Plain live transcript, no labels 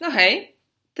No hej,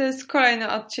 to jest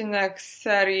kolejny odcinek z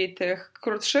serii tych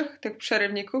krótszych, tych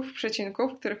przerywników,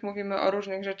 przecinków, w których mówimy o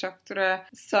różnych rzeczach, które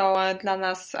są dla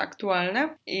nas aktualne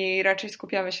i raczej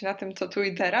skupiamy się na tym, co tu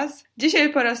i teraz. Dzisiaj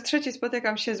po raz trzeci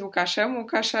spotykam się z Łukaszem.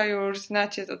 Łukasza już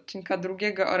znacie z odcinka 2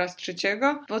 oraz 3.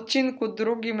 W odcinku 2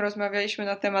 rozmawialiśmy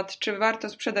na temat, czy warto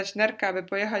sprzedać nerkę, aby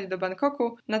pojechać do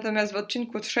Bangkoku, natomiast w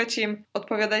odcinku 3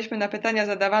 odpowiadaliśmy na pytania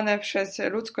zadawane przez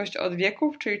ludzkość od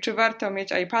wieków, czyli czy warto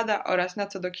mieć iPada oraz na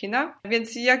co do kina.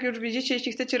 Więc jak już widzicie,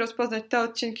 jeśli chcecie rozpoznać te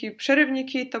odcinki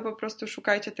przerywniki, to po prostu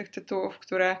szukajcie tych tytułów,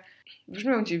 które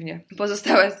brzmią dziwnie.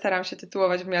 Pozostałe staram się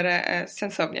tytułować w miarę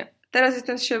sensownie. Teraz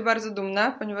jestem z siebie bardzo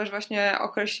dumna, ponieważ właśnie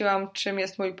określiłam, czym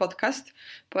jest mój podcast,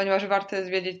 ponieważ warto jest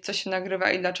wiedzieć, co się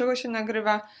nagrywa i dlaczego się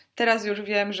nagrywa. Teraz już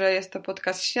wiem, że jest to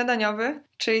podcast śniadaniowy,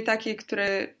 czyli taki,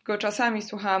 którego czasami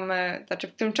słuchamy,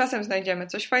 w którym czasem znajdziemy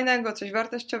coś fajnego, coś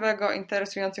wartościowego,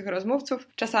 interesujących rozmówców.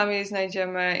 Czasami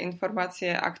znajdziemy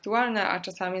informacje aktualne, a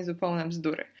czasami zupełne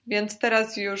bzdury. Więc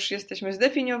teraz już jesteśmy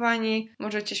zdefiniowani.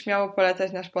 Możecie śmiało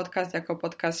polecać nasz podcast jako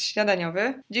podcast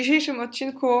śniadaniowy. W dzisiejszym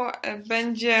odcinku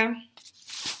będziemy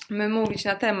mówić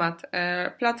na temat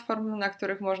platform, na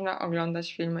których można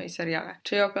oglądać filmy i seriale,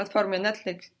 czyli o platformie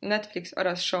Netflix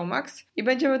oraz Showmax i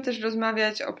będziemy też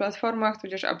rozmawiać o platformach,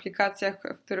 tudzież aplikacjach,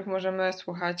 w których możemy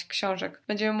słuchać książek.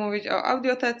 Będziemy mówić o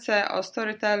Audiotece, o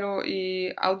Storytelu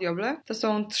i Audioble. To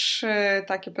są 3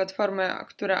 takie platformy,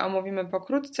 które omówimy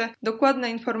pokrótce. Dokładne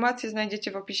informacje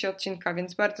znajdziecie w opisie odcinka,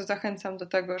 więc bardzo zachęcam do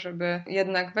tego, żeby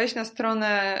jednak wejść na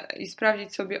stronę i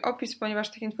sprawdzić sobie opis,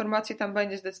 ponieważ tych informacji tam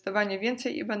będzie zdecydowanie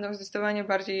więcej i będą zdecydowanie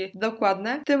bardziej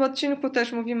dokładne. W tym odcinku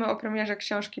też mówimy o premierze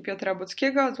książki Piotra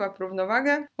Budzkiego Złap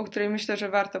równowagę, o której myślę, że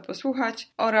warto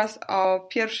posłuchać, oraz o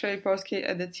pierwszej polskiej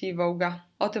edycji Vogue'a.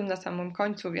 O tym na samym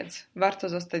końcu, więc warto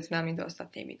zostać z nami do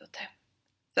ostatniej minuty.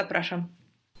 Zapraszam.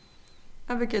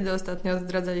 A wy kiedy ostatnio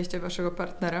zdradzaliście waszego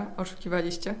partnera?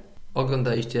 Oszukiwaliście?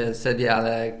 Oglądaliście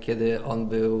seriale, kiedy on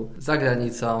był za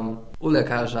granicą, u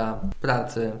lekarza, w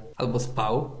pracy albo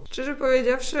spał? Szczerze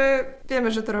powiedziawszy,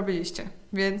 wiemy, że to robiliście.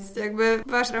 Więc jakby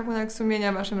wasz rachunek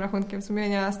sumienia, waszym rachunkiem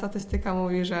sumienia statystyka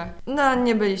mówi, że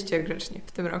nie byliście grzeczni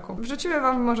w tym roku. Wrzucimy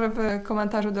wam może w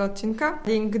komentarzu do odcinka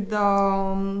link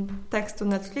do tekstu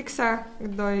Netflixa,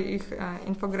 do ich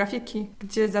infografiki,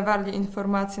 gdzie zawarli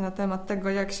informacje na temat tego,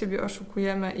 jak siebie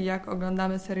oszukujemy i jak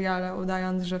oglądamy seriale,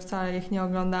 udając, że wcale ich nie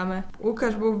oglądamy.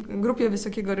 Łukasz był w grupie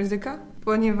wysokiego ryzyka,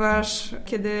 ponieważ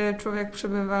kiedy człowiek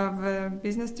przebywa w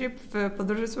business trip, w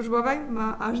podróży służbowej,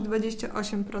 ma aż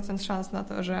 28% szans na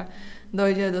to, że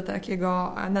dojdzie do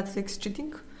takiego Netflix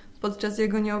cheating podczas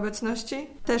jego nieobecności.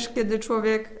 Też kiedy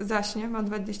człowiek zaśnie, ma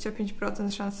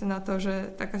 25% szansy na to, że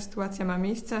taka sytuacja ma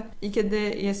miejsce. I kiedy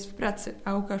jest w pracy,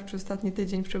 a Łukasz przez ostatni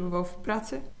tydzień przebywał w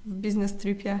pracy, w business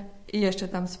tripie i jeszcze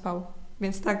tam spał.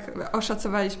 Więc tak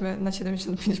oszacowaliśmy na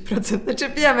 75%. Znaczy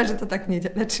wiemy, że to tak nie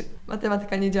działa.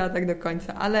 Matematyka nie działa tak do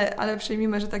końca, ale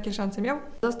przyjmijmy, że takie szanse miał.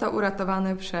 Został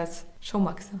uratowany przez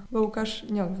Showmaxa, bo Łukasz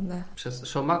nie ogląda. Przez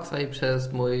Showmaxa i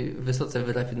przez mój wysoce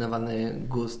wyrafinowany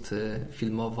gust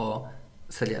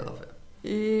filmowo-serialowy.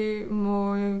 I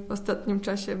mój w ostatnim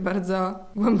czasie bardzo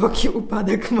głęboki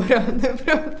upadek moralny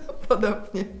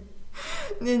prawdopodobnie.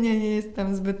 Nie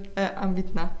jestem zbyt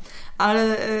ambitna.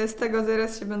 Ale z tego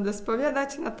zaraz się będę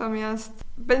spowiadać, natomiast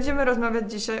będziemy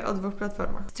rozmawiać dzisiaj o 2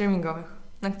 platformach streamingowych,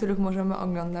 na których możemy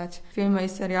oglądać filmy i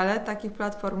seriale. Takich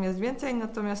platform jest więcej,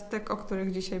 natomiast te, o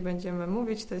których dzisiaj będziemy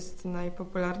mówić, to jest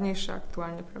najpopularniejszy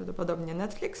aktualnie prawdopodobnie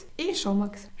Netflix i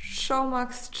Showmax.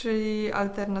 Showmax, czyli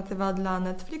alternatywa dla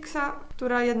Netflixa,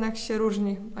 która jednak się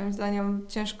różni. Moim zdaniem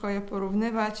ciężko je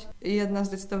porównywać i jedna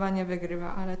zdecydowanie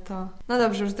wygrywa, ale to... No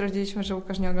dobrze, już zdradziliśmy, że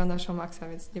Łukasz nie ogląda Showmaxa,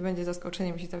 więc nie będzie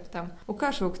zaskoczeniem, jeśli zapytam: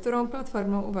 Łukaszu, którą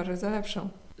platformę uważasz za lepszą?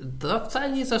 To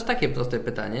wcale nie jest aż takie proste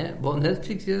pytanie, bo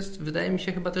Netflix jest, wydaje mi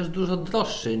się, chyba też dużo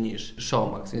droższy niż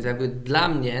Showmax, więc jakby dla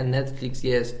mnie Netflix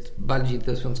jest bardziej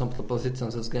interesującą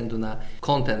propozycją ze względu na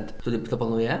content, który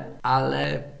proponuje,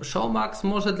 ale Showmax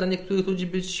może dla niektórych ludzi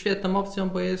być świetną opcją,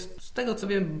 bo jest, z tego co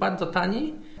wiem, bardzo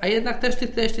tani, a jednak też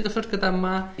tych treści troszeczkę tam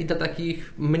ma i dla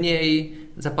takich mniej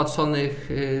zapatrzonych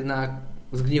na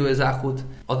zgniły zachód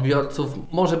odbiorców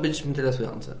może być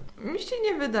interesujące. Mi się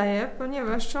nie wydaje,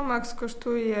 ponieważ Showmax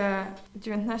kosztuje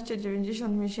 19,90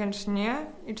 miesięcznie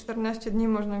i 14 dni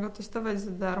można go testować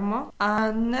za darmo,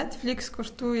 a Netflix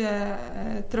kosztuje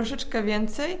troszeczkę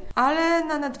więcej, ale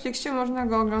na Netflixie można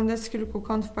go oglądać z kilku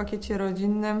kont w pakiecie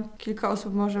rodzinnym. Kilka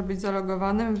osób może być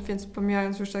zalogowanym, więc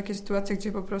pomijając już takie sytuacje,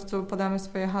 gdzie po prostu podamy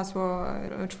swoje hasło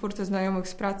 4 znajomych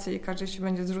z pracy i każdy się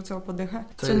będzie zrzucał po dychę,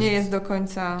 nie jest do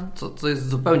końca... Co jest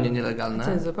zupełnie nielegalne.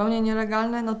 Co jest zupełnie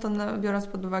nielegalne, no to biorąc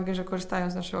pod uwagę uwagę, że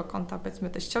korzystają z naszego konta, powiedzmy,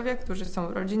 teściowie, którzy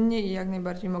są rodzinni i jak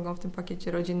najbardziej mogą w tym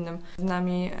pakiecie rodzinnym z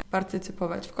nami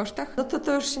partycypować w kosztach. No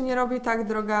to już się nie robi tak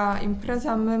droga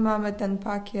impreza. My mamy ten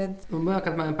pakiet. My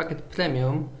akurat mamy pakiet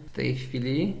premium w tej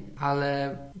chwili,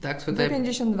 ale tak sobie za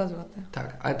 52 zł.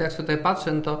 Tak, ale tak sobie tutaj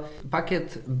patrzę, no to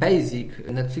pakiet Basic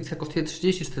Netflixa kosztuje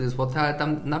 34 zł, ale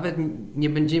tam nawet nie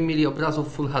będziemy mieli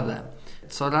obrazów Full HD,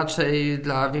 co raczej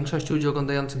dla większości ludzi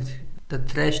oglądających te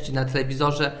treści na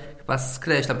telewizorze chyba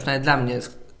skreśla, przynajmniej dla mnie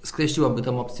skreśliłoby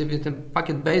tą opcję, więc ten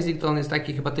pakiet Basic to on jest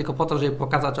taki chyba tylko po to, żeby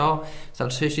pokazać, za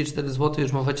 34 zł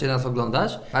już możecie nas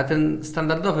oglądać, ale ten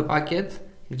standardowy pakiet,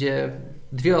 gdzie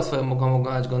 2 osoby mogą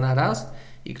oglądać go naraz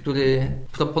i który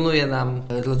proponuje nam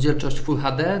rozdzielczość Full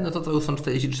HD, no to już są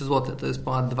 43 zł, to jest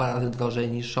ponad 2 razy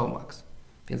drożej niż Showmax,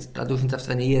 więc ta różnica w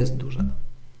cenie jest duża.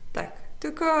 Tak.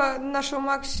 Tylko na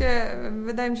Showmaxie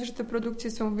wydaje mi się, że te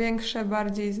produkcje są większe,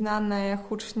 bardziej znane,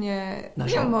 hucznie.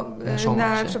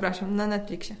 Na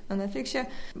Netflixie. Na Netflixie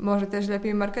może też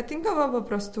lepiej marketingowo, po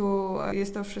prostu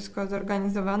jest to wszystko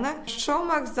zorganizowane.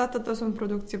 Showmax za to są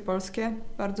produkcje polskie.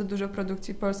 Bardzo dużo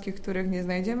produkcji polskich, których nie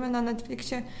znajdziemy na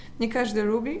Netflixie. Nie każdy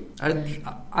lubi.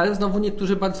 Ale znowu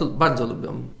niektórzy bardzo, bardzo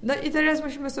lubią. No i teraz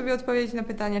musimy sobie odpowiedzieć na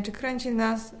pytanie, czy kręci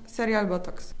nas serial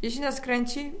Botox. Jeśli nas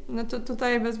kręci, no to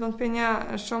tutaj bez wątpienia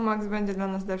Showmax będzie dla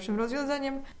nas lepszym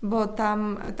rozwiązaniem, bo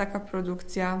tam taka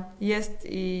produkcja jest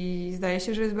i zdaje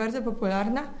się, że jest bardzo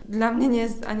popularna. Dla mnie nie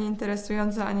jest ani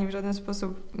interesująca, ani w żaden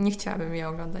sposób nie chciałabym jej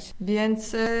oglądać.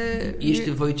 Więc...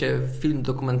 Jeśli wolicie film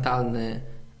dokumentalny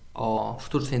o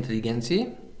sztucznej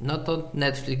inteligencji, no to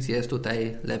Netflix jest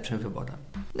tutaj lepszym wyborem.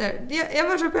 Ja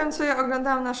może powiem, co ja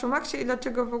oglądałam na Showmaxie i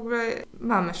dlaczego w ogóle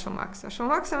mamy Showmaxa.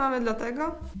 Showmaxa mamy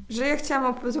dlatego, że ja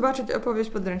chciałam zobaczyć opowieść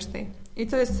podręcznej. I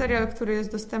to jest serial, który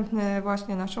jest dostępny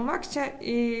właśnie na Showmaxie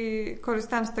i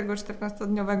korzystałam z tego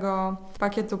 14-dniowego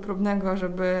pakietu próbnego,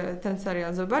 żeby ten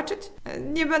serial zobaczyć.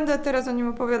 Nie będę teraz o nim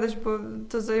opowiadać, bo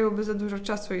to zajęłoby za dużo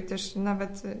czasu i też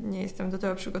nawet nie jestem do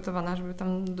tego przygotowana, żeby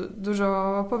tam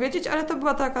dużo powiedzieć, ale to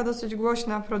była taka dosyć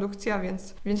głośna produkcja,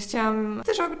 więc chciałam...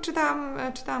 Też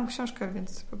czytałam książkę,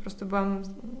 więc po prostu byłam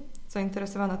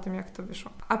zainteresowana tym, jak to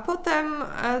wyszło. A potem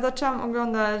zaczęłam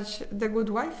oglądać The Good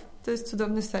Wife. To jest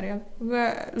cudowny serial. W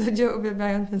ogóle ludzie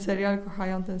uwielbiają ten serial,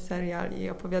 kochają ten serial i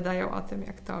opowiadają o tym,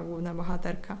 jak to główna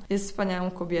bohaterka jest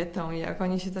wspaniałą kobietą i jak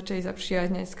oni się zaczęli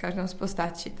zaprzyjaźniać z każdą z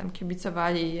postaci. Tam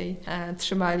kibicowali jej,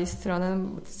 trzymali stronę,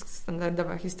 bo to jest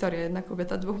standardowa historia, jedna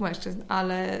kobieta, 2 mężczyzn,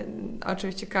 ale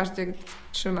oczywiście każdy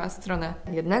trzyma stronę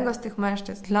jednego z tych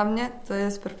mężczyzn. Dla mnie to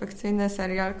jest perfekcyjny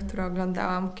serial, który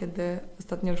oglądałam, kiedy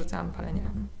ostatnio rzucałam palenie.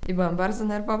 I byłam bardzo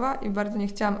nerwowa i bardzo nie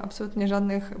chciałam absolutnie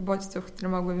żadnych bodźców, które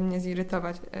mogłyby mnie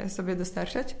zirytować, sobie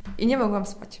dostarczać. I nie mogłam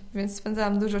spać, więc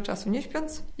spędzałam dużo czasu nie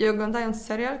śpiąc i oglądając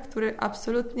serial, który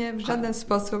absolutnie w żaden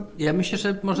sposób ja myślę,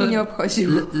 że może mnie nie obchodził.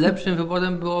 Lepszym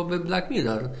wyborem byłoby Black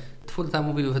Mirror. Twórca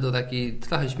mówił, że to taki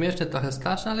trochę śmieszny, trochę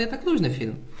straszny, ale jednak luźny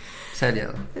film.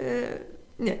 Serial.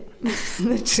 Nie.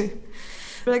 Znaczy,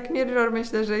 Black Mirror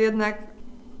myślę, że jednak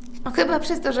chyba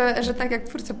przez to, że tak jak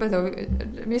twórca powiedział,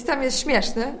 miejscami jest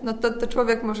śmieszny, no to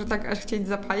człowiek może tak aż chcieć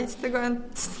zapalić z tego.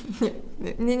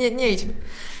 Nie idźmy.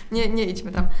 Nie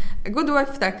idźmy tam. Good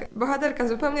Wife, tak. Bohaterka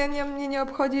zupełnie mnie nie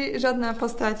obchodzi, żadna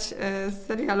postać z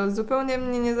serialu zupełnie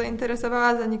mnie nie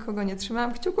zainteresowała, za nikogo nie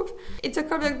trzymałam kciuków i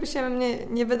cokolwiek by się mnie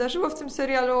nie wydarzyło w tym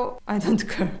serialu, I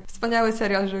don't care. Wspaniały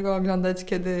serial, żeby go oglądać,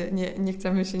 kiedy nie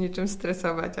chcemy się niczym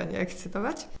stresować ani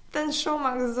ekscytować. Ten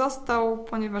Showmax został,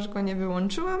 ponieważ go nie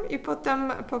wyłączyłam i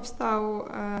potem powstał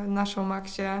na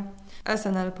Showmaxie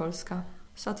SNL Polska.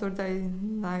 Saturday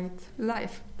Night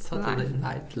Live. Saturday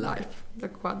Night Live.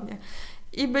 Dokładnie.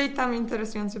 I byli tam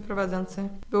interesujący prowadzący.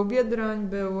 Był Biedroń,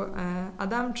 był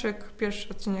Adamczyk, pierwszy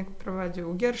odcinek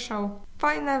prowadził Gierszał.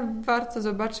 Fajne, warto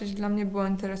zobaczyć. Dla mnie było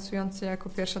interesujące jako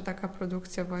pierwsza taka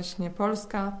produkcja właśnie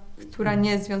polska, która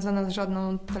nie jest związana z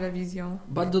żadną telewizją.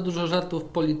 Bardzo dużo żartów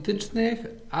politycznych,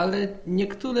 ale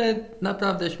niektóre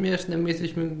naprawdę śmieszne. My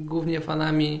jesteśmy głównie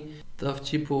fanami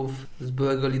dowcipów z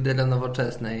byłego lidera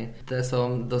Nowoczesnej. Te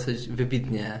są dosyć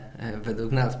wybitnie,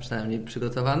 według nas przynajmniej,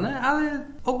 przygotowane, ale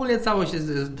ogólnie całość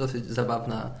jest dosyć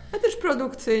zabawna. A też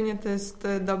produkcyjnie to jest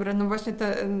dobre. No właśnie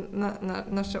te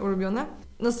nasze ulubione.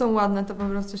 No są ładne, to po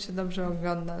prostu się dobrze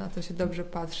ogląda, na to się dobrze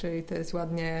patrzy i to jest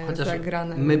ładnie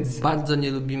zagrane. My bardzo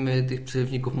nie lubimy tych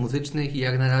przerywników muzycznych i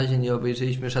jak na razie nie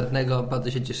obejrzeliśmy żadnego.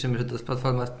 Bardzo się cieszymy, że to jest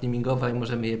platforma streamingowa i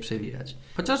możemy je przewijać.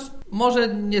 Chociaż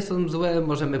może nie są złe,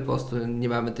 może my po prostu nie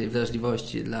mamy tej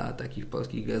wrażliwości dla takich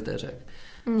polskich gwiazdeczek.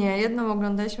 Nie, jedną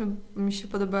oglądaliśmy, mi się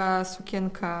podobała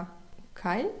sukienka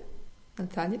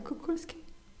Natalii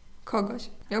kogoś.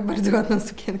 Miał bardzo ładną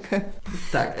sukienkę.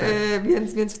 Tak.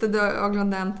 Więc wtedy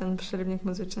oglądałam ten przerywnik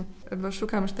muzyczny, bo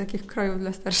szukam już takich krojów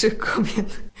dla starszych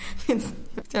kobiet, więc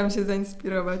chciałam się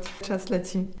zainspirować. Czas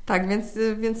leci. Tak,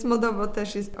 więc modowo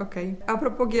też jest okej. A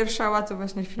propos Gierszała, to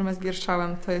właśnie filmy z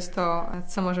Gierszałem to jest to,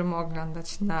 co możemy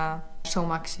oglądać na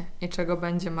Showmaxie i czego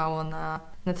będzie mało na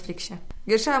Netflixie.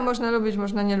 Gierszała można lubić,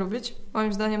 można nie lubić.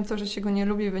 Moim zdaniem to, że się go nie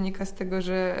lubi, wynika z tego,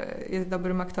 że jest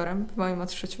dobrym aktorem w moim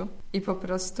odczuciu i po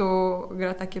prostu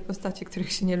gra takie postaci,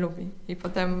 których się nie lubi. I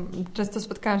potem często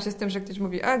spotkałam się z tym, że ktoś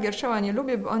mówi, a Gierszała nie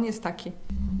lubię, bo on jest taki.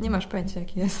 Nie masz pojęcia,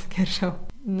 jaki jest Gierszał.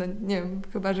 No nie wiem,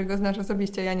 chyba, że go znasz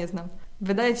osobiście, ja nie znam.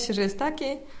 Wydaje ci się, że jest taki,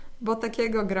 bo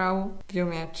takiego grał w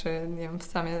Yumie, czy nie wiem, w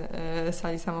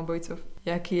Sali Samobójców.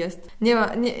 Jaki jest.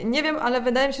 Nie wiem, ale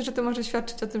wydaje mi się, że to może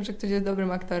świadczyć o tym, że ktoś jest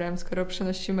dobrym aktorem, skoro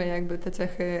przenosimy jakby te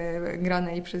cechy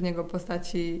granej przez niego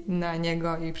postaci na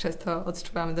niego i przez to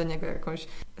odczuwamy do niego jakąś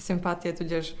sympatię,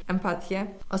 tudzież empatię.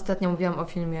 Ostatnio mówiłam o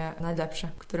filmie Najlepsze,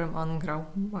 w którym on grał.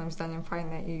 Moim zdaniem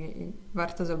fajny i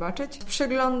warto zobaczyć. Z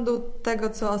przeglądu tego,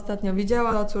 co ostatnio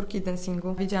widziałam, o Córki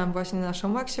dancingu. Widziałam właśnie na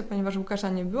Showmaxie, ponieważ Łukasza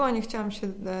nie było, nie chciałam się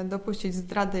dopuścić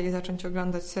zdrady i zacząć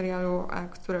oglądać serialu,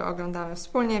 który oglądamy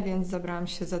wspólnie, więc zabrałam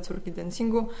się za Córki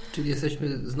dancingu. Czyli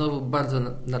jesteśmy znowu bardzo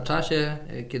na czasie.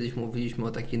 Kiedyś mówiliśmy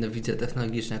o takiej nowicy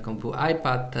technologicznej, jaką był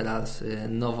iPad, teraz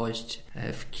nowość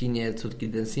w kinie Córki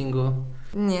dancingu.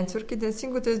 Nie, Córki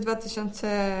dancingu to jest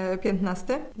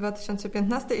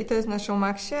 2015 i to jest na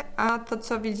Showmaxie, a to,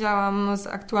 co widziałam z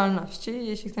aktualności,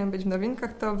 jeśli chcemy być w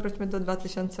nowinkach, to wróćmy do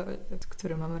 2000,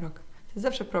 który mamy rok. To jest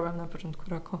zawsze problem na początku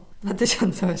roku,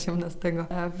 2018.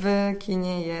 W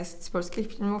kinie jest z polskich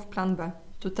filmów Plan B.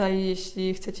 Tutaj,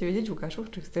 jeśli chcecie wiedzieć, Łukaszu,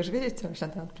 czy chcesz wiedzieć coś na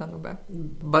temat Planu B?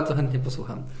 Bardzo chętnie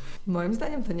posłucham. Moim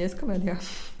zdaniem to nie jest komedia.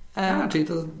 Czyli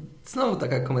to znowu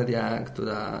taka komedia,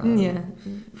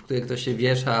 w której ktoś się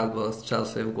wiesza albo strzela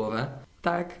sobie w głowę.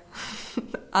 Tak,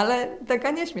 ale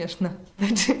taka nieśmieszna.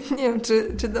 Znaczy, nie wiem,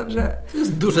 czy dobrze... To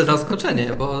jest duże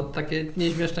zaskoczenie, bo takie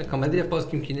nieśmieszne komedie w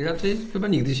polskim kinie raczej chyba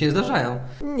nigdy się nie zdarzają.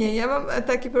 Nie, ja mam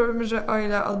taki problem, że o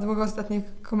ile o 2 ostatnich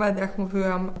komediach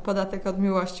mówiłam Podatek od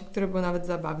miłości, który był nawet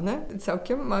zabawny,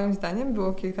 całkiem moim zdaniem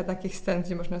było kilka takich scen,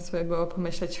 gdzie można sobie było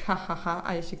pomyśleć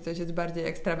a jeśli ktoś jest bardziej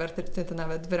ekstrawertyczny, to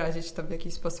nawet wyrazić to w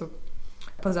jakiś sposób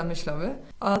pozamyślowy.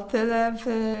 O tyle w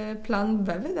Plan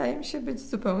B wydaje mi się być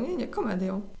zupełnie nie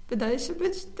komedią. Wydaje się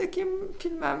być takim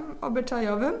filmem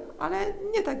obyczajowym, ale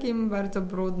nie takim bardzo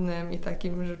brudnym i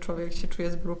takim, że człowiek się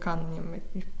czuje zbrukany, nie wiem,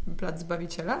 jakiś Plac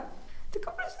Zbawiciela,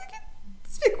 tylko po prostu taki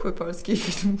zwykły polski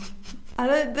film.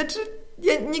 Ale znaczy,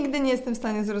 ja nigdy nie jestem w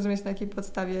stanie zrozumieć, na jakiej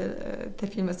podstawie te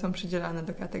filmy są przydzielane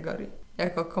do kategorii.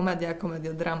 Jako komedia,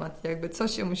 komediodramat. Jakby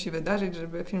coś się musi wydarzyć,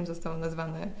 żeby film został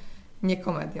nazwany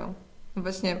niekomedią.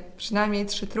 Właśnie przynajmniej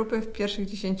 3 trupy w pierwszych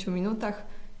 10 minutach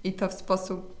i to w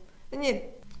sposób...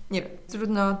 Nie wiem,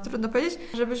 trudno powiedzieć,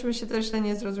 żebyśmy się też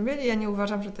nie zrozumieli. Ja nie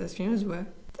uważam, że to jest film zły.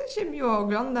 To się miło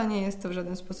ogląda, nie jest to w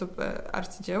żaden sposób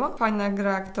arcydzieło. Fajna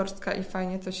gra aktorska i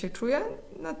fajnie to się czuje,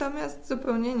 natomiast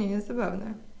zupełnie nie jest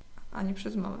zabawne. Ani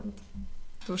przez moment.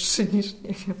 Dłuższy niż,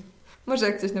 nie wiem. Może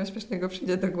jak coś nam śmiesznego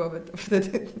przyjdzie do głowy, to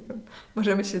wtedy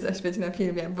możemy się zaśmiać na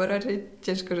filmie, bo raczej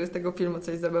ciężko, że z tego filmu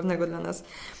coś zabawnego dla nas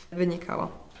wynikało.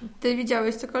 Ty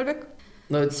widziałeś cokolwiek?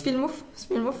 Z filmów?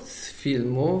 Z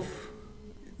filmów.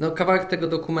 No kawałek tego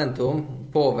dokumentu,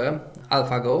 połowę,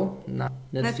 AlphaGo na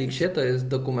Netflixie. To jest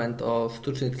dokument o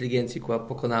sztucznej inteligencji, która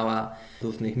pokonała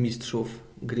różnych mistrzów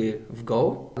gry w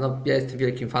Go. No, ja jestem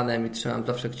wielkim fanem i trzymam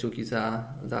zawsze kciuki za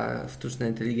sztuczne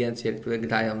inteligencje, które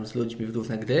grają z ludźmi w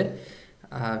różne gry.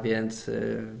 A więc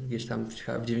gdzieś tam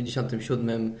w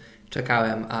 97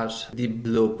 czekałem, aż Deep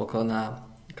Blue pokona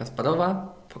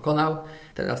Kasparowa. Pokonał.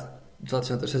 Teraz w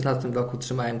 2016 roku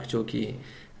trzymałem kciuki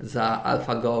za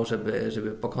AlphaGo,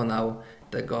 żeby pokonał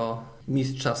tego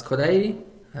mistrza z Korei.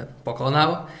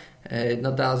 Pokonał.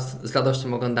 No teraz z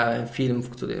radością oglądałem film, w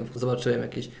którym zobaczyłem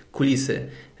jakieś kulisy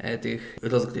tych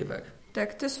rozgrywek.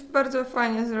 Tak, to jest bardzo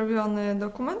fajnie zrobiony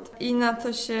dokument i na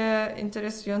to się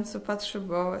interesująco patrzy,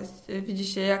 bo widzi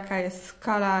się, jaka jest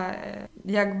skala,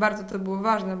 jak bardzo to było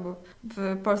ważne, bo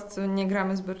w Polsce nie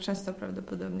gramy zbyt często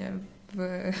prawdopodobnie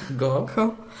w Go.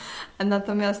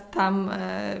 Natomiast tam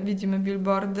widzimy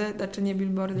billboardy, znaczy nie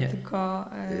billboardy, tylko...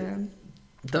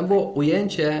 Tam było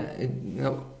ujęcie,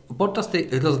 podczas tej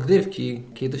rozgrywki,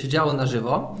 kiedy to się działo na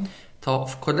żywo, to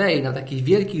w Korei na takich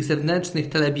wielkich zewnętrznych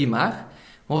telebimach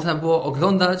można było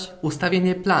oglądać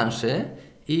ustawienie planszy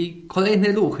i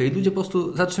kolejne ruchy. I ludzie po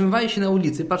prostu zatrzymywali się na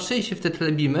ulicy, patrzyli się w te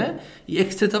telebimy i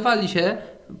ekscytowali się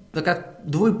taką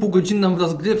 2,5-godzinną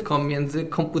rozgrywką między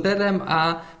komputerem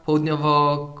a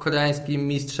południowo-koreańskim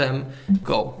mistrzem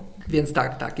Go. Więc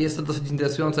tak, jest to dosyć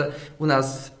interesujące. U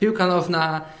nas piłka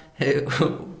nożna,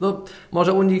 no,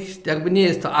 może u nich jakby nie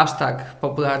jest to aż tak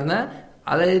popularne,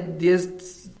 ale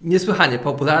jest niesłychanie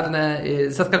popularne,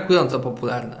 zaskakująco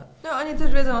popularne. No oni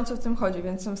też wiedzą, o co w tym chodzi,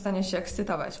 więc są w stanie się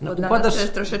ekscytować. Bo dla nas to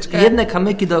jest troszeczkę... jedne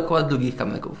kamyki dookoła drugich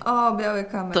kamyków. O, biały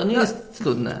kamyk. To nie jest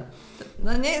trudne.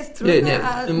 No nie jest trudne, nie,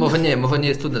 ale... Może nie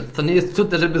jest trudne. To nie jest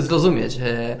trudne, żeby zrozumieć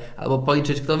albo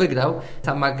policzyć, kto wygrał.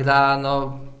 Sama gra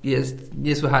jest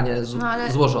niesłychanie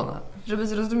złożona. Żeby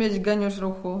zrozumieć geniusz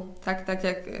ruchu, tak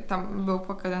jak tam był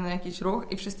pokazany jakiś ruch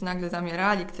i wszyscy nagle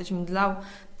zamierali, ktoś mdlał,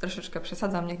 troszeczkę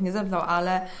przesadzam, nikt nie zemdlał,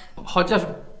 ale... Chociaż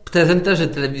prezenterzy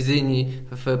telewizyjni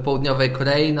w południowej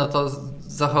Korei, no to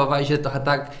zachowali się trochę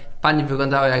tak, pani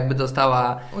wyglądała jakby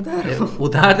dostała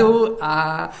udaru,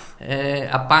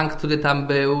 a pan, który tam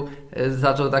był,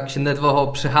 zaczął tak się nerwowo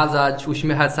przychadzać,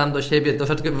 uśmiechać sam do siebie.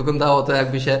 Troszeczkę wyglądało to,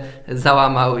 jakby się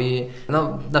załamał i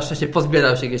no, na szczęście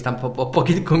pozbierał się gdzieś tam po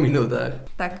kilku minutach.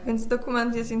 Tak, więc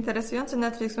dokument jest interesujący.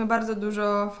 Netflix ma bardzo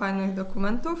dużo fajnych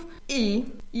dokumentów i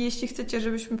jeśli chcecie,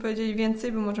 żebyśmy powiedzieli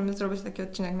więcej, bo możemy zrobić taki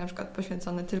odcinek na przykład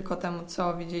poświęcony tylko temu,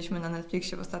 co widzieliśmy na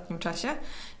Netflixie w ostatnim czasie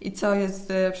i co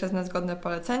jest przez nas godne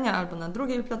polecenia albo na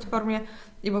drugiej platformie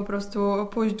i po prostu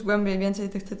pójść głębiej, więcej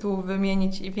tych tytułów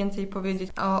wymienić i więcej powiedzieć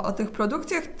o tych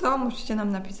produkcjach, to musicie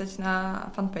nam napisać na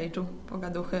fanpage'u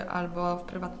Pogaduchy albo w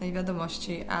prywatnej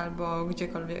wiadomości, albo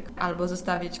gdziekolwiek, albo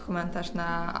zostawić komentarz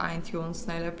na iTunes,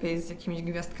 najlepiej z jakimiś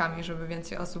gwiazdkami, żeby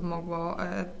więcej osób mogło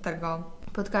tego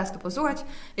podcastu posłuchać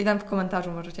i tam w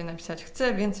komentarzu możecie napisać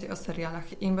chcę więcej o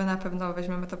serialach i my na pewno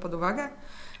weźmiemy to pod uwagę,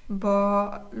 bo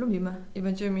lubimy i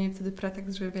będziemy mieli wtedy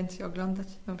pretekst, żeby więcej oglądać.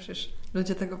 No przecież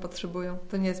ludzie tego potrzebują.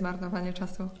 To nie jest marnowanie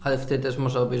czasu. Ale wtedy też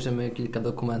może obejrzymy kilka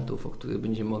dokumentów, o których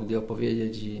będziemy mogli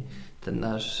opowiedzieć i ten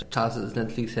nasz czas z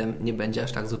Netflixem nie będzie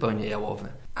aż tak zupełnie jałowy.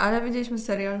 Ale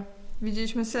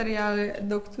widzieliśmy serial.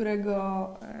 Do którego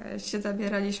się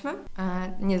zabieraliśmy.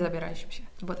 Nie zabieraliśmy się,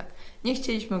 bo tak. Nie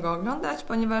chcieliśmy go oglądać,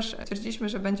 ponieważ stwierdziliśmy,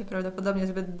 że będzie prawdopodobnie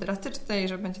zbyt drastyczny i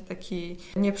że będzie taki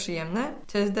nieprzyjemny.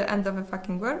 To jest The End of a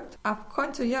Fucking World. A w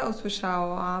końcu ja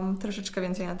usłyszałam troszeczkę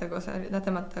więcej na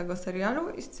temat tego serialu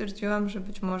i stwierdziłam, że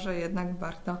być może jednak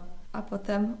warto. A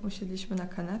potem usiedliśmy na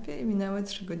kanapie i minęły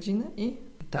 3 godziny i...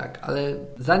 Tak, ale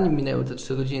zanim minęły te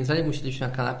 3 godziny, zanim usiedliśmy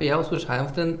na kanapie, ja usłyszałem,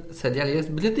 że ten serial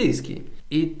jest brytyjski.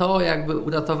 I to jakby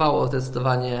uratowało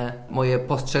zdecydowanie moje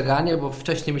postrzeganie, bo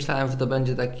wcześniej myślałem, że to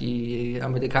będzie taki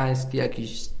amerykański,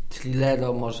 jakiś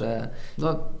thrillero może,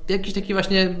 no jakiś taki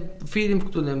właśnie film, w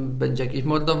którym będzie jakieś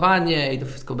mordowanie i to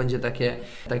wszystko będzie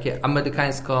takie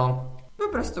amerykańsko...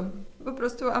 Po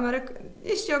prostu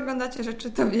jeśli oglądacie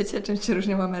rzeczy, to wiecie, czym się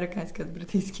różnią amerykańskie od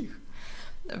brytyjskich.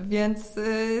 Więc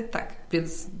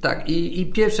tak.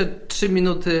 I pierwsze 3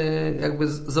 minuty jakby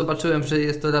zobaczyłem, że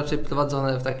jest to raczej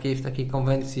prowadzone w takiej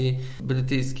konwencji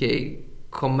brytyjskiej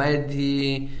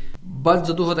komedii.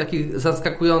 Bardzo dużo takich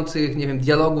zaskakujących, nie wiem,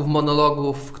 dialogów,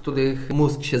 monologów, w których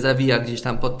mózg się zawija gdzieś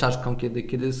tam pod czaszką,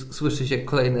 kiedy słyszy się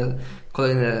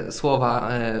kolejne słowa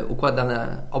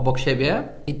układane obok siebie.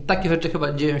 I takie rzeczy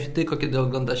chyba dzieją się tylko, kiedy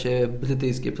ogląda się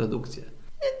brytyjskie produkcje.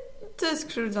 To jest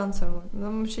krzywdzące.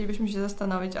 No, musielibyśmy się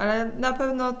zastanowić, ale na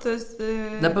pewno to jest...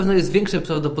 Na pewno jest większe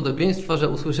prawdopodobieństwo, że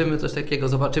usłyszymy coś takiego,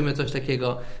 zobaczymy coś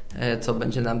takiego, co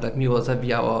będzie nam tak miło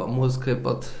zabijało mózg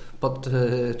pod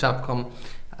czapką,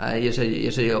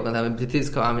 jeżeli oglądamy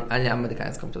brytyjską, a nie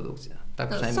amerykańską produkcję. Tak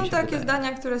przynajmniej są takie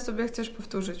zdania, które sobie chcesz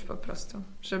powtórzyć po prostu,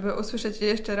 żeby usłyszeć je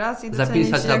jeszcze raz i docenić,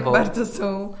 jak bardzo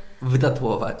są...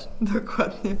 Wydatłować.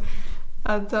 Dokładnie.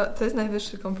 A to jest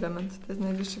najwyższy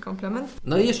komplement.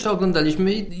 No i jeszcze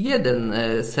oglądaliśmy jeden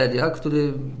serial,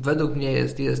 który według mnie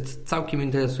jest całkiem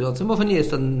interesujący. Może nie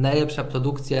jest to najlepsza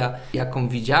produkcja, jaką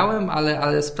widziałem,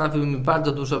 ale sprawił mi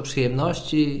bardzo dużo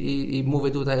przyjemności i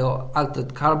mówię tutaj o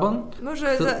Altered Carbon.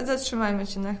 Może zatrzymajmy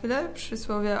się na chwilę przy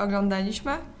słowie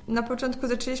oglądaliśmy. Na początku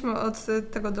zaczęliśmy od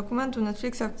tego dokumentu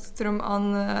Netflixa, w którym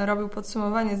on robił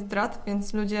podsumowanie zdrad,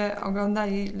 więc ludzie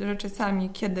oglądali rzeczy sami,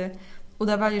 kiedy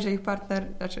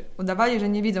udawali, że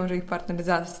nie widzą, że ich partner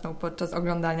zasnął podczas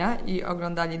oglądania i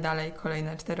oglądali dalej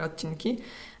kolejne 4 odcinki,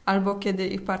 albo kiedy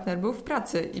ich partner był w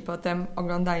pracy i potem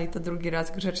oglądali to drugi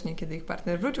raz grzecznie, kiedy ich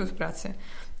partner wrócił z pracy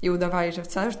i udawali, że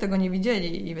wcale już tego nie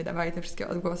widzieli i wydawali te wszystkie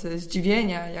odgłosy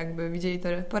zdziwienia, jakby widzieli to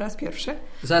po raz pierwszy.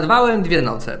 Zarwałem 2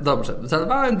 noce. Dobrze,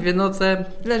 zarwałem 2 noce.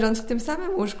 Leżąc w tym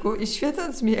samym łóżku i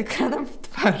świecąc mi ekranem w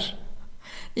twarz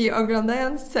i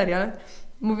oglądając serial,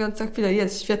 mówiąc co chwilę,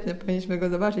 jest świetny, powinniśmy go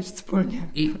zobaczyć wspólnie.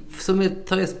 I w sumie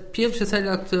to jest pierwszy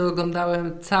serial, który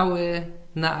oglądałem cały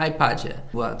na iPadzie.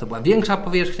 To była większa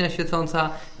powierzchnia świecąca.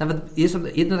 Nawet jest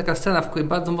jedna taka scena, w której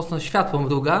bardzo mocno światło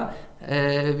mruga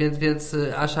więc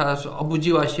aż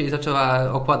obudziła się i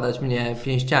zaczęła okładać mnie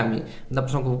pięściami. Na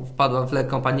początku wpadła w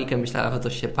lekką panikę, myślała, że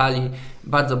coś się pali.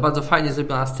 Bardzo, bardzo fajnie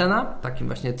zrobiona scena, w takim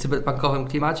właśnie cyberpunkowym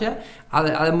klimacie,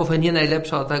 ale może nie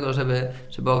najlepsza od tego, żeby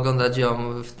oglądać ją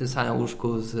w tym samym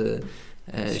łóżku z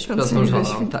śpiącą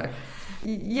żoną. Tak.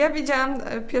 Ja widziałam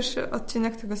pierwszy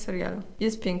odcinek tego serialu.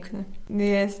 Jest piękny.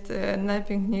 Jest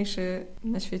najpiękniejszy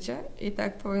na świecie i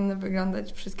tak powinny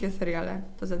wyglądać wszystkie seriale,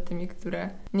 poza tymi, które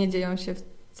nie dzieją się w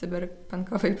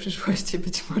cyberpunkowej przyszłości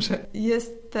być może.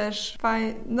 Jest też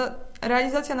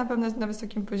realizacja na pewno jest na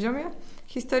wysokim poziomie.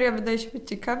 Historia wydaje się być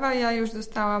ciekawa. Ja już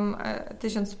dostałam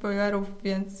 1000 spoilerów,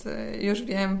 więc już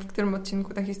wiem, w którym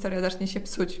odcinku ta historia zacznie się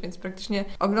psuć, więc praktycznie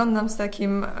oglądam z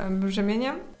takim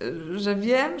brzemieniem, że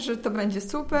wiem, że to będzie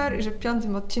super i że w 5.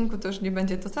 odcinku to już nie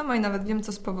będzie to samo i nawet wiem,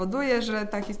 co spowoduje, że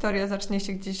ta historia zacznie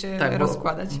się gdzieś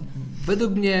rozkładać.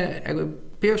 Według mnie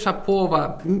pierwsza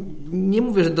połowa, nie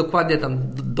mówię, że dokładnie tam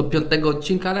do 5.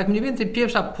 odcinka, ale jak mniej więcej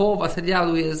pierwsza połowa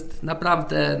serialu jest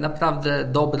naprawdę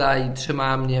dobra i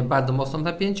trzyma mnie bardzo mocno w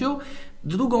napięciu.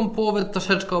 Drugą połowę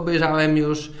troszeczkę obejrzałem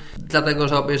już, dlatego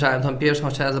że obejrzałem tą pierwszą,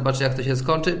 chciałem zobaczyć, jak to się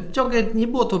skończy. Ciągle nie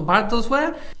było to bardzo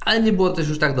złe, ale nie było też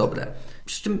już tak dobre.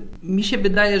 Przy czym mi się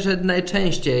wydaje, że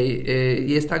najczęściej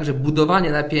jest tak, że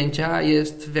budowanie napięcia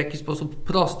jest w jakiś sposób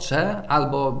prostsze,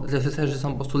 albo reżyserzy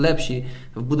są po prostu lepsi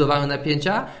w budowaniu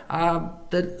napięcia, a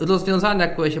te rozwiązania,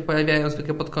 które się pojawiają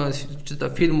zwykle pod koniec, czy to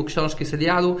filmu, książki,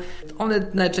 serialu, one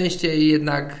najczęściej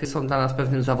jednak są dla nas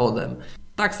pewnym zawodem.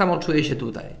 Tak samo czuję się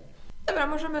tutaj. Dobra,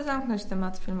 możemy zamknąć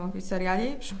temat filmów i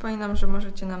seriali. Przypominam, że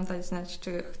możecie nam dać znać,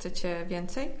 czy chcecie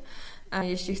więcej. A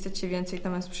jeśli chcecie więcej, to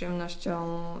my z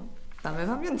przyjemnością damy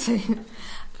Wam więcej.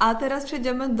 A teraz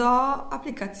przejdziemy do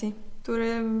aplikacji, które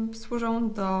służą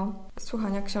do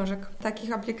słuchania książek.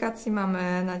 Takich aplikacji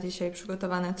mamy na dzisiaj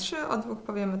przygotowane 3. O 2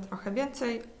 powiemy trochę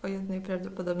więcej, o jednej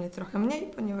prawdopodobnie trochę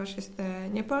mniej, ponieważ jest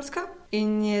niepolska i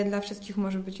nie dla wszystkich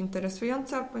może być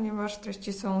interesująca, ponieważ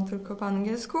treści są tylko po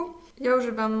angielsku. Ja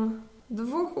używam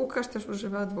 2, Łukasz też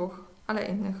używa 2, ale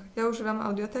innych. Ja używam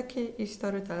Audioteki i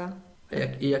Storytela.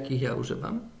 Jakich ja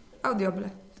używam? Audible.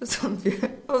 To są 2.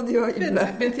 Audio i ble.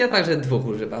 Więc ja także 2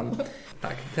 używam.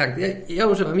 Tak. Ja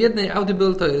używam jednej.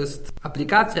 Audible to jest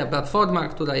aplikacja, platforma,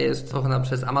 która jest stworzona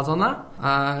przez Amazona.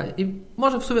 I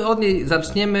może w sumie od niej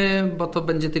zaczniemy, bo to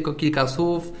będzie tylko kilka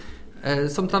słów.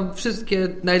 Są tam wszystkie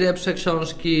najlepsze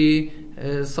książki,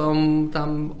 są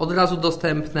tam od razu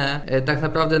dostępne. Tak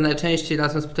naprawdę najczęściej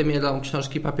razem z premierą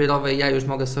książki papierowej ja już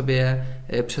mogę sobie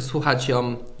przesłuchać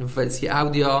ją w wersji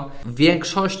audio. W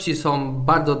większości są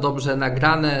bardzo dobrze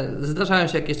nagrane. Zdarzają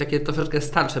się jakieś takie troszeczkę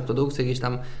starsze produkcje, gdzieś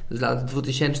tam z lat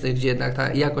 2000, gdzie jednak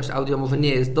ta jakość audio może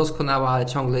nie jest doskonała, ale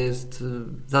ciągle jest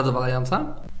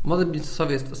zadowalająca. Model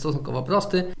biznesowy jest stosunkowo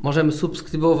prosty. Możemy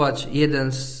subskrybować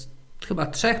jeden z chyba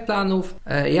 3 planów.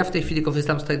 Ja w tej chwili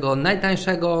korzystam z tego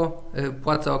najtańszego.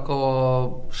 Płacę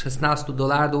około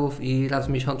 $16 i raz w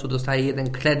miesiącu dostaję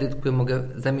 1 kredyt, który mogę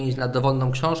zamienić na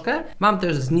dowolną książkę. Mam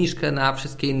też zniżkę na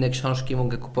wszystkie inne książki.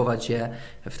 Mogę kupować je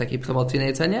w takiej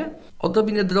promocyjnej cenie.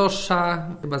 Odrobinę droższa,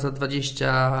 chyba za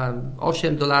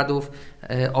 $28.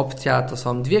 Opcja to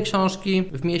są 2 książki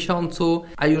w miesiącu,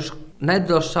 a już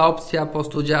najdroższa opcja po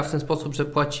prostu działa w ten sposób, że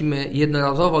płacimy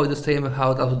jednorazowo i dostajemy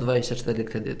od razu 24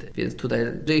 kredyty. Więc tutaj,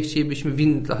 jeżeli chcielibyśmy w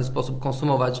inny trochę sposób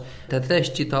konsumować te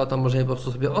treści, to możemy po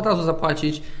prostu sobie od razu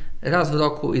zapłacić raz w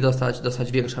roku i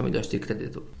dostać większą ilość tych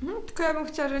kredytów. Tylko ja bym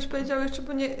chciała, żebyś powiedział jeszcze,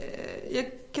 bo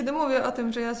kiedy mówię o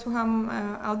tym, że ja słucham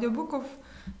audiobooków,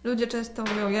 ludzie często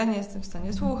mówią, ja nie jestem w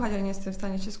stanie słuchać, ja nie jestem w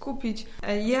stanie się skupić.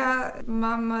 Ja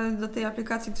mam do tej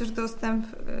aplikacji też dostęp,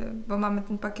 bo mamy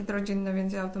ten pakiet rodzinny,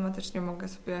 więc ja automatycznie mogę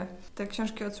sobie te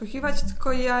książki odsłuchiwać,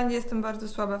 tylko ja nie jestem bardzo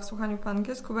słaba w słuchaniu po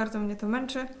angielsku, bardzo mnie to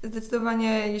męczy.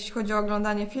 Zdecydowanie jeśli chodzi o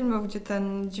oglądanie filmów, gdzie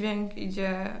ten dźwięk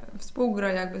idzie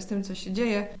współgra jakby z tym, co się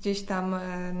dzieje gdzieś tam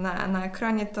na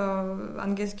ekranie, to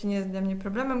angielski nie jest dla mnie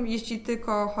problemem. Jeśli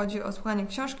tylko chodzi o słuchanie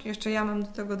książki, jeszcze ja mam do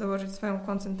tego dołożyć swoją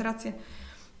koncentrację,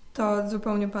 to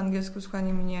zupełnie po angielsku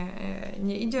słuchanie mi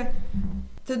nie idzie.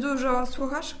 Ty dużo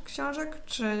słuchasz książek?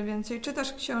 Czy więcej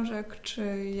czytasz książek?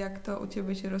 Czy jak to u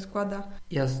Ciebie się rozkłada?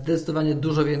 Ja zdecydowanie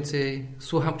dużo więcej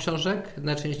słucham książek,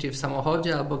 najczęściej w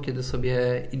samochodzie, albo kiedy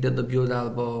sobie idę do biura,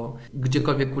 albo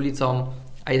gdziekolwiek ulicą,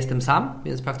 a jestem sam,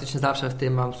 więc praktycznie zawsze w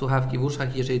tym mam słuchawki w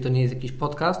uszach. Jeżeli to nie jest jakiś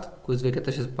podcast, który zwykle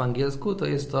też jest po angielsku, to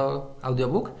jest to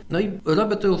audiobook. No i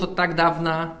robię to już od tak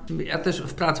dawna. Ja też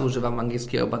w pracy używam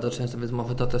angielskiego bardzo często, więc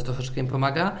może to też troszeczkę mi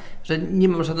pomaga, że nie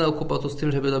mam żadnego kłopotu z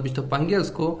tym, żeby robić to po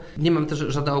angielsku. Nie mam też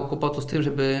żadnego kłopotu z tym,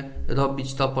 żeby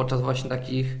robić to podczas właśnie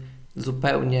takich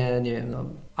zupełnie, nie wiem,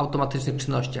 automatycznych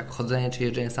czynności, jak chodzenie czy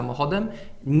jeżdżenie samochodem,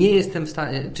 nie jestem w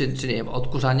stanie, czy nie wiem,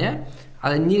 odkurzanie,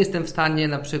 ale nie jestem w stanie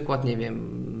na przykład, nie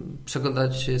wiem,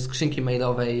 przeglądać skrzynki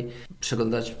mailowej,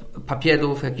 przeglądać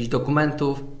papierów, jakichś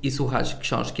dokumentów i słuchać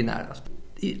książki naraz.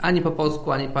 I ani po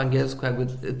polsku, ani po angielsku, jakby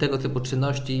tego typu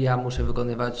czynności ja muszę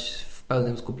wykonywać w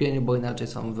pełnym skupieniu, bo inaczej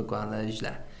są wykonane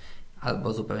źle.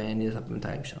 Albo zupełnie nie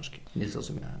zapamiętałem książki, nie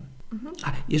zrozumiałem.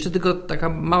 A jeszcze tylko taka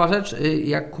mała rzecz,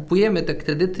 jak kupujemy te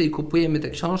kredyty i kupujemy te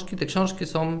książki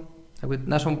są jakby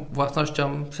naszą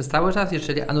własnością przez cały czas.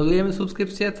 Jeżeli anulujemy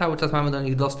subskrypcję, cały czas mamy do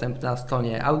nich dostęp na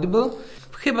stronie Audible.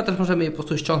 Chyba też możemy je po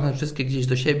prostu ściągnąć wszystkie gdzieś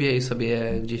do siebie i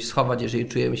sobie gdzieś schować, jeżeli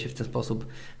czujemy się w ten sposób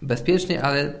bezpiecznie,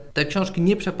 ale te książki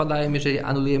nie przepadają, jeżeli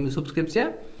anulujemy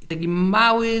subskrypcję. I taki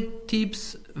mały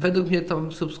tips, według mnie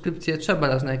tą subskrypcję trzeba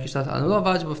raz na jakiś czas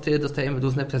anulować, bo wtedy dostajemy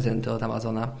różne prezenty od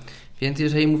Amazona. Więc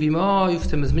jeżeli mówimy, już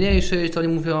chcemy zmniejszyć, to oni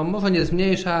mówią, może nie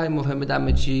zmniejszaj, może my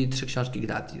damy Ci 3 książki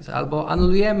gratis. Albo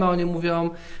anulujemy, oni mówią,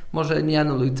 może nie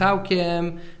anuluj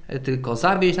całkiem, tylko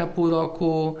zawieź na pół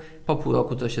roku, po pół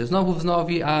roku to się znowu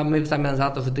wznowi, a my w zamian za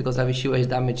to, że Ty go zawiesiłeś,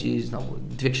 damy Ci znowu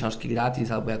 2 książki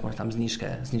gratis albo jakąś tam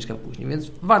zniżkę później.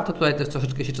 Więc warto tutaj też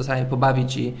troszeczkę się czasami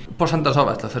pobawić i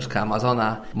poszantażować troszeczkę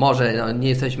Amazona. Może nie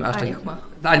jesteśmy aż tak...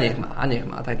 Niech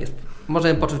ma, tak jest.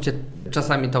 Możemy poczuć się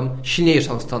czasami tą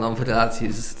silniejszą stroną w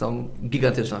relacji z tą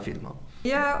gigantyczną firmą.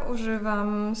 Ja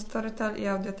używam Storytel i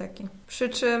Audioteki. Przy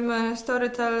czym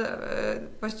Storytel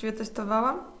właściwie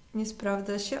testowałam. Nie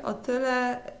sprawdza się o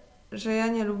tyle, że ja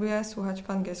nie lubię słuchać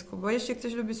po angielsku. Bo jeśli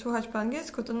ktoś lubi słuchać po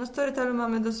angielsku, to na Storytelu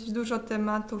mamy dosyć dużo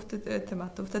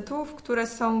tytułów, które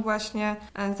są właśnie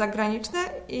zagraniczne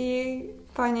i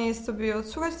fajnie jest sobie je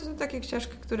odsłuchać. To są takie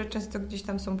książki, które często gdzieś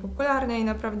tam są popularne i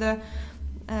naprawdę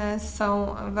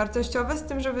są wartościowe, z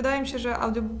tym, że wydaje mi się, że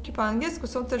audiobooki po angielsku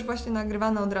są też właśnie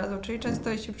nagrywane od razu, czyli często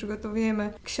jeśli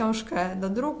przygotowujemy książkę do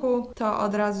druku, to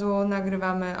od razu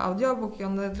nagrywamy audiobook i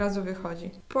on od razu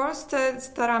wychodzi. W Polsce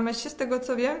staramy się, z tego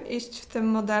co wiem, iść w tym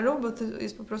modelu, bo to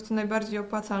jest po prostu najbardziej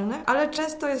opłacalne, ale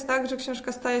często jest tak, że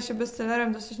książka staje się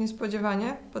bestsellerem dosyć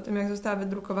niespodziewanie, po tym jak została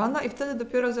wydrukowana i wtedy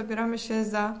dopiero zabieramy się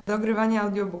za dogrywanie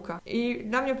audiobooka. I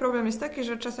dla mnie problem jest taki,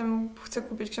 że czasem chcę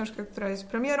kupić książkę, która jest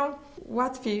premierą,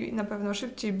 łatwiej, na pewno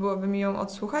szybciej byłoby mi ją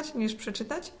odsłuchać niż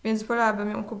przeczytać, więc wolałabym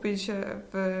ją kupić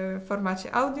w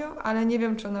formacie audio, ale nie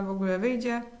wiem, czy ona w ogóle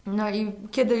wyjdzie. No i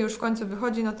kiedy już w końcu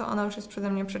wychodzi, no to ona już jest przeze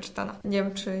mnie przeczytana. Nie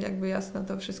wiem, czy jakby jasno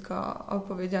to wszystko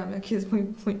opowiedziałam, jaki jest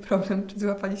mój problem, czy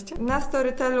złapaliście. Na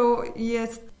Storytelu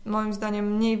jest moim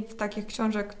zdaniem mniej takich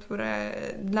książek, które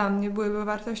dla mnie byłyby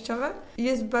wartościowe.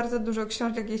 Jest bardzo dużo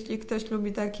książek, jeśli ktoś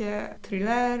lubi takie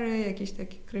thrillery, jakieś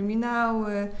takie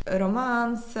kryminały,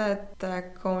 romanse,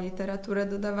 taką literaturę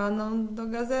dodawaną do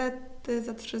gazety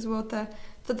za 3 zł.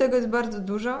 To tego jest bardzo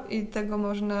dużo i tego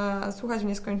można słuchać w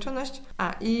nieskończoność.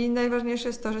 I najważniejsze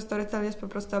jest to, że Storytel jest po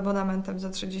prostu abonamentem za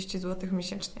 30 zł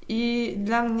miesięcznie. I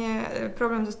dla mnie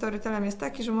problem ze Storytelem jest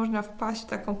taki, że można wpaść w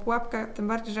taką pułapkę, tym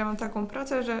bardziej, że ja mam taką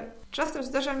pracę, że czasem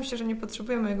zdarza mi się, że nie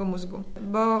potrzebuję mojego mózgu,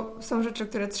 bo są rzeczy,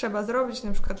 które trzeba zrobić,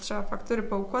 na przykład trzeba faktury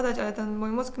poukładać, ale ten mój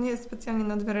mózg nie jest specjalnie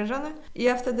nadwyrężony i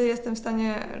ja wtedy jestem w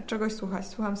stanie czegoś słuchać.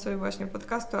 Słucham sobie właśnie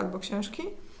podcastu albo książki.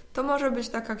 To może być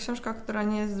taka książka, która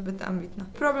nie jest zbyt ambitna.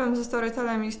 Problem ze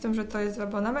Storytelem i z tym, że to jest w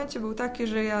abonamencie, był taki,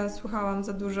 że ja słuchałam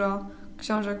za dużo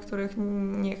książek, których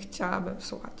nie chciałabym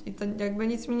słuchać. I to jakby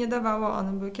nic mi nie dawało,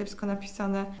 one były kiepsko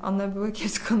napisane, one były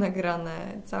kiepsko nagrane,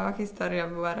 cała historia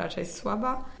była raczej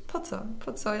słaba.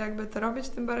 Po co jakby to robić?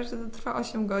 Tym bardziej, że to trwa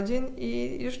 8 godzin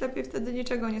i już lepiej wtedy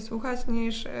niczego nie słuchać,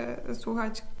 niż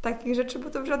słuchać takich rzeczy, bo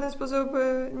to w żaden sposób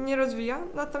nie rozwija.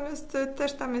 Natomiast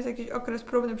też tam jest jakiś okres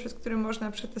próbny, przez który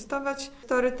można przetestować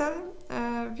Storytel,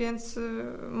 więc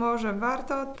może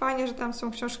warto. Fajnie, że tam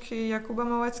są książki Jakuba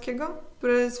Małeckiego,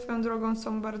 które swoją drogą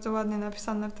są bardzo ładnie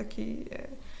napisane w taki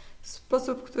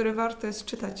sposób, który warto jest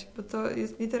czytać, bo to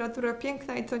jest literatura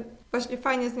piękna i to właśnie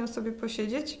fajnie z nią sobie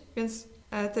posiedzieć, więc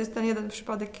to jest ten jeden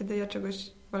przypadek, kiedy ja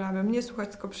czegoś wolałabym nie słuchać,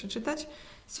 tylko przeczytać.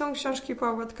 Są książki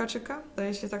Pawła Tkaczyka,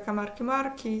 daje się taka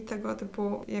marki, tego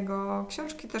typu jego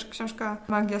książki, też książka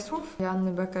Magia Słów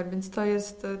Joanny Becker, więc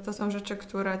to są rzeczy,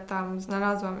 które tam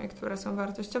znalazłam i które są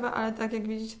wartościowe, ale tak jak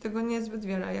widzicie, tego nie jest zbyt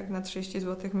wiele, jak na 30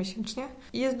 zł miesięcznie.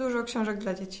 I jest dużo książek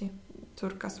dla dzieci.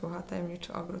 Córka słucha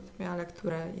Tajemniczy Ogród, miała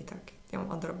lekturę i tak ją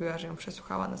odrobiła, że ją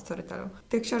przesłuchała na Storytelu.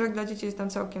 Tych książek dla dzieci jest tam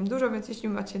całkiem dużo, więc jeśli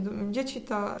macie dzieci,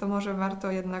 to może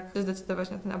warto jednak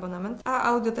zdecydować na ten abonament. A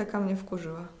Audioteka mnie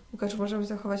wkurzyła. Łukasz, możemy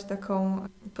zachować taką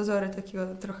pozory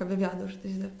takiego trochę wywiadu, że ty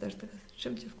się zapytasz teraz,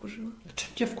 czym cię wkurzyła?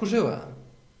 Czym cię wkurzyła?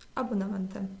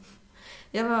 Abonamentem.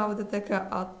 Ja mam Audiotekę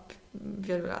od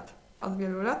wielu lat. od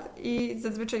wielu lat i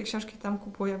zazwyczaj książki tam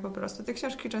kupuję po prostu. Te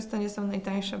książki często nie są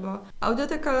najtańsze, bo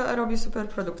Audioteka robi super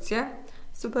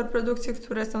produkcje,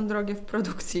 które są drogie w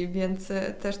produkcji, więc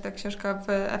też ta książka w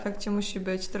efekcie musi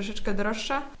być troszeczkę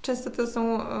droższa. Często to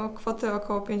są kwoty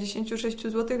około 56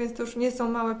 zł, więc to już nie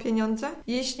są małe pieniądze.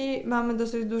 Jeśli mamy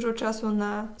dosyć dużo czasu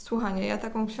na słuchanie, ja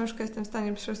taką książkę jestem w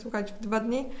stanie przesłuchać w 2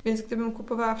 dni, więc gdybym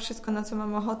kupowała wszystko, na co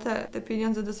mam ochotę, te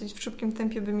pieniądze dosyć w szybkim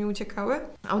tempie by mi uciekały.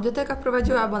 Audioteka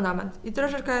wprowadziła abonament i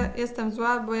troszeczkę jestem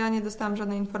zła, bo ja nie dostałam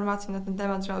żadnej informacji na ten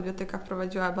temat, że Audioteka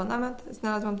wprowadziła abonament.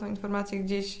 Znalazłam tą informację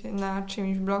gdzieś na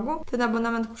czymś w blogu. Ten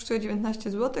abonament kosztuje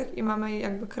 19 zł i mamy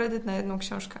jakby kredyt na jedną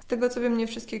książkę. Z tego co wiem, nie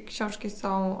wszystkie książki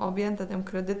są objęte tym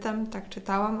kredytem, tak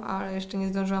czytałam, ale jeszcze nie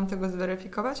zdążyłam tego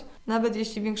zweryfikować. Nawet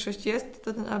jeśli większość jest,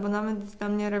 to ten abonament jest dla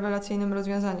mnie rewelacyjnym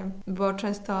rozwiązaniem, bo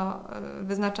często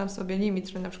wyznaczam sobie limit,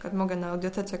 że na przykład mogę na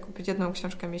Audiotece kupić jedną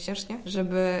książkę miesięcznie,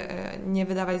 żeby nie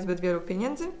wydawać zbyt wielu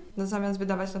pieniędzy. No zamiast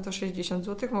wydawać na to 60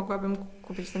 zł, mogłabym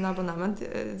kupić ten abonament,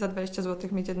 za 20 zł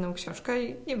mieć jedną książkę i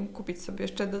nie wiem, kupić sobie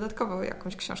jeszcze dodatkowo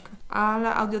jakąś książkę.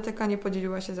 Ale Audioteka nie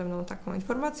podzieliła się ze mną taką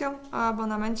informacją o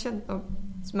abonamencie. No,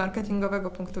 z marketingowego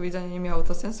punktu widzenia nie miało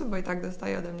to sensu, bo i tak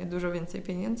dostaje ode mnie dużo więcej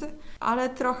pieniędzy. Ale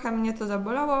trochę mnie to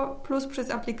zabolało, plus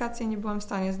przez aplikację nie byłam w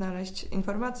stanie znaleźć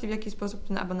informacji, w jaki sposób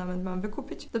ten abonament mam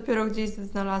wykupić. Dopiero gdzieś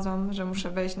znalazłam, że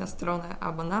muszę wejść na stronę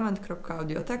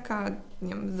abonament.audioteka,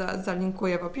 nie wiem,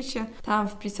 zalinkuję w opisie, tam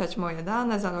wpisać moje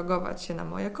dane, zalogować się na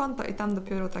moje konto i tam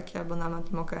dopiero taki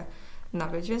abonament mogę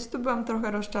nabyć. Więc tu byłam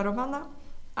trochę rozczarowana.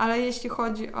 Ale jeśli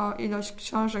chodzi o ilość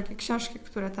książek i książki,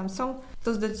 które tam są,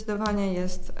 to zdecydowanie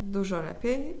jest dużo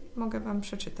lepiej. Mogę Wam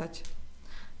przeczytać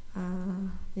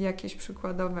jakieś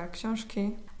przykładowe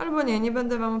książki. Albo nie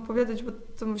będę Wam opowiadać, bo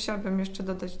to musiałabym jeszcze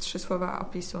dodać 3 słowa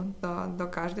opisu do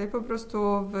każdej. Po prostu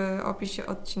w opisie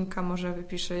odcinka może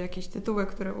wypiszę jakieś tytuły,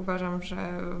 które uważam, że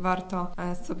warto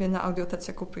sobie na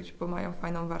Audiotece kupić, bo mają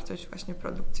fajną wartość właśnie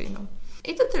produkcyjną.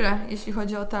 I to tyle, jeśli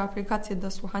chodzi o tę aplikację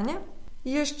do słuchania.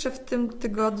 Jeszcze w tym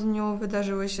tygodniu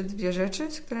wydarzyły się 2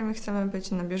 rzeczy, z którymi chcemy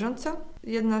być na bieżąco.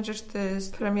 Jedna rzecz to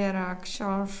jest premiera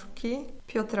książki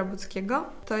Piotra Budzkiego.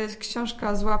 To jest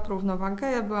książka Złap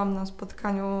równowagę. Ja byłam na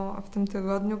spotkaniu w tym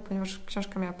tygodniu, ponieważ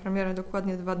książka miała premierę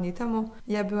dokładnie 2 dni temu.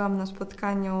 Ja byłam na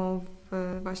spotkaniu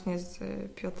właśnie z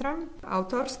Piotrem,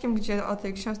 autorskim, gdzie o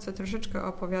tej książce troszeczkę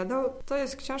opowiadał. To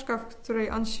jest książka, w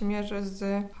której on się mierzy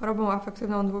z chorobą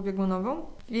afektywną dwubiegunową,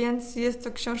 więc jest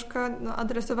to książka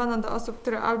adresowana do osób,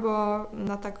 które albo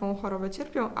na taką chorobę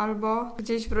cierpią, albo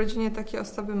gdzieś w rodzinie takie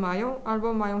osoby mają,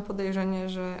 albo mają podejrzenie,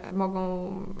 że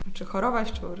mogą czy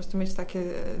chorować, czy po prostu mieć takie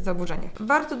zaburzenie.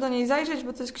 Warto do niej zajrzeć,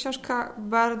 bo to jest książka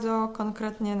bardzo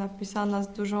konkretnie napisana,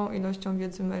 z dużą ilością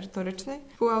wiedzy merytorycznej.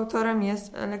 Współautorem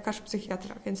jest lekarz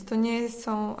psychiatra, więc to nie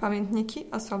są pamiętniki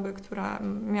osoby, która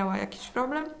miała jakiś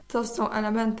problem. To są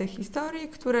elementy historii,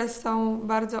 które są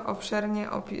bardzo obszernie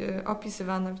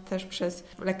opisywane też przez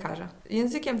lekarza.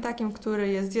 Językiem takim, który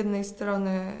jest z jednej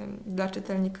strony dla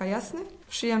czytelnika jasny,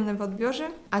 przyjemny w odbiorze,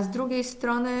 a z drugiej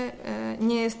strony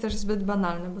nie jest też zbyt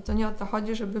banalny, bo to nie o to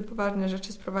chodzi, żeby poważne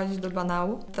rzeczy sprowadzić do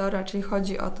banału. To raczej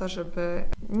chodzi o to, żeby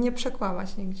nie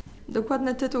przekłamać nigdzie.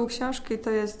 Dokładny tytuł książki to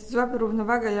jest Złap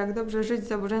równowagę, jak dobrze żyć z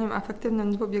zaburzeniem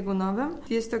afektywnym dwubiegunowym.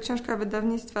 Jest to książka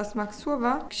wydawnictwa Smak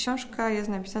Słowa. Książka jest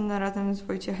napisana razem z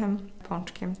Wojciechem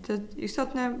Pączkiem. To jest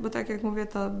istotne, bo tak jak mówię,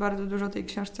 to bardzo dużo tej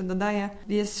książce dodaje.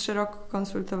 Jest szeroko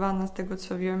konsultowana, z tego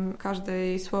co wiem, każde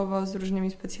jej słowo z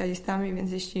różnymi specjalistami,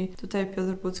 więc jeśli tutaj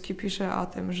Piotr Budzki pisze o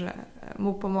tym, że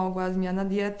mu pomogła zmiana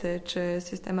diety czy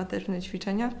systematyczne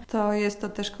ćwiczenia, to jest to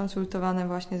też konsultowane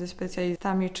właśnie ze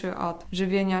specjalistami, czy od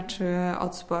żywienia, czy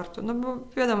od sportu. No bo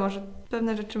wiadomo, że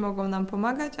pewne rzeczy mogą nam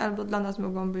pomagać, albo dla nas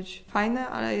mogą być fajne,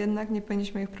 ale jednak nie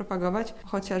powinniśmy ich propagować.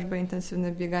 Chociażby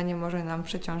intensywne bieganie może nam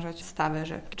przeciążać stawę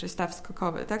czy staw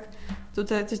skokowy, tak?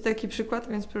 Tutaj to jest taki przykład,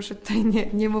 więc proszę tutaj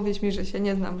nie mówić mi, że się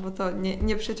nie znam, bo to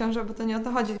nie przeciąża, bo to nie o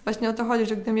to chodzi. Właśnie o to chodzi,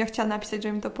 że gdybym ja chciała napisać,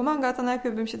 że mi to pomaga, to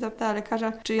najpierw bym się zapytała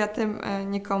lekarza, czy ja tym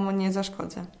nikomu nie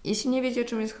zaszkodzę. Jeśli nie wiecie,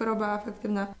 czym jest choroba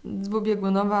afektywna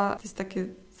dwubiegunowa, to jest takie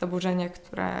zaburzenie,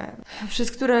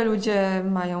 przez które ludzie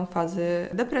mają fazy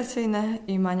depresyjne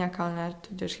i maniakalne,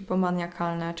 tudzież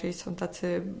hipomaniakalne, czyli są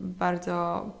tacy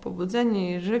bardzo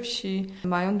pobudzeni, żywsi,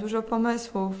 mają dużo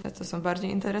pomysłów, to są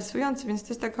bardziej interesujący, więc to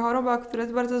jest taka choroba, która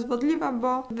jest bardzo zwodliwa,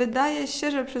 bo wydaje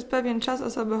się, że przez pewien czas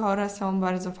osoby chore są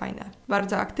bardzo fajne,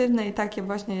 bardzo aktywne i takie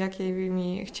właśnie,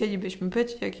 jakimi chcielibyśmy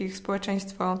być, jakich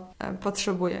społeczeństwo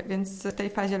potrzebuje, więc w tej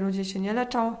fazie ludzie się nie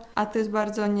leczą, a to jest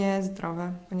bardzo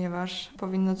niezdrowe, ponieważ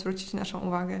powinno powinno zwrócić naszą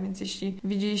uwagę, więc jeśli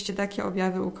widzieliście takie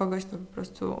objawy u kogoś, to po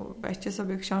prostu weźcie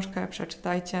sobie książkę,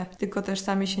 przeczytajcie, tylko też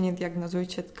sami się nie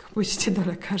diagnozujcie, tylko pójdźcie do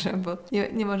lekarza, bo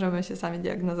nie możemy się sami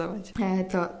diagnozować.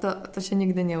 To się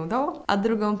nigdy nie udało. A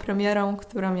drugą premierą,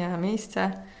 która miała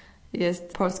miejsce,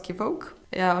 jest polski Vogue.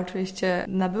 Ja oczywiście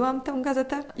nabyłam tę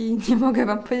gazetę i nie mogę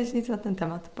Wam powiedzieć nic na ten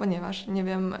temat, ponieważ nie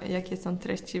wiem, jakie są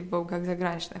treści w Vogue'ach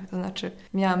zagranicznych. To znaczy,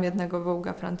 miałam jednego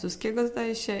Vogue'a francuskiego,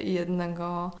 zdaje się, i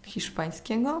jednego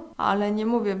hiszpańskiego, ale nie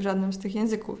mówię w żadnym z tych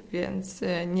języków, więc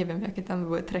nie wiem, jakie tam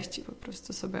były treści. Po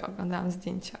prostu sobie oglądałam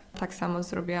zdjęcia. Tak samo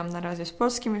zrobiłam na razie z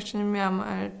polskim. Jeszcze nie miałam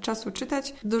czasu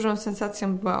czytać. Dużą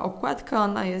sensacją była okładka.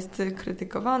 Ona jest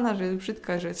krytykowana, że jest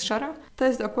brzydka, że jest szara. To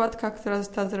jest okładka, która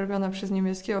została zrobiona przez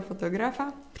niemieckiego fotografa,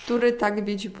 który tak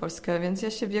widzi Polskę, więc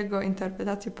ja się w jego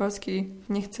interpretacji Polski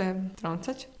nie chcę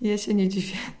wtrącać. Ja się nie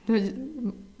dziwię.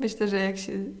 Myślę, że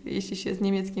jeśli się z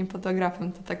niemieckim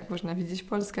fotografem, to tak można widzieć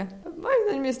Polskę. Moim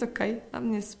zdaniem jest okej, a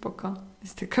mnie jest spoko.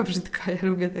 Jest taka brzydka. Ja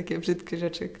lubię takie brzydkie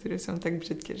rzeczy, które są tak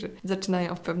brzydkie, że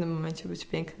zaczynają w pewnym momencie być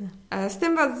piękne. A z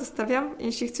tym Was zostawiam.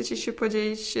 Jeśli chcecie się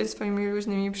podzielić swoimi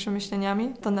różnymi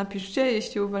przemyśleniami, to napiszcie.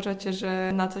 Jeśli uważacie,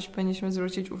 że na coś powinniśmy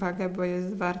zwrócić uwagę, bo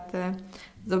jest warte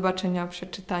zobaczenia,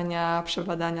 przeczytania,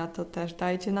 przebadania, to też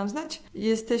dajcie nam znać.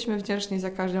 Jesteśmy wdzięczni za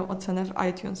każdą ocenę w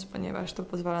iTunes, ponieważ to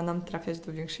pozwala nam trafiać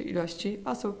do większej ilości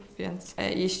osób, więc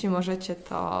jeśli możecie,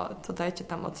 to dajcie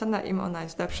tam ocenę. Im ona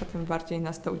jest lepsza, tym bardziej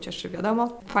nas to ucieszy,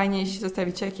 wiadomo. Fajnie, jeśli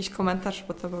zostawicie jakiś komentarz,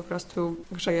 bo to po prostu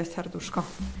grzeje serduszko.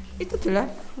 I to tyle.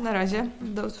 Na razie.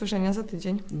 Do usłyszenia za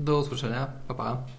tydzień. Do usłyszenia. Pa, pa.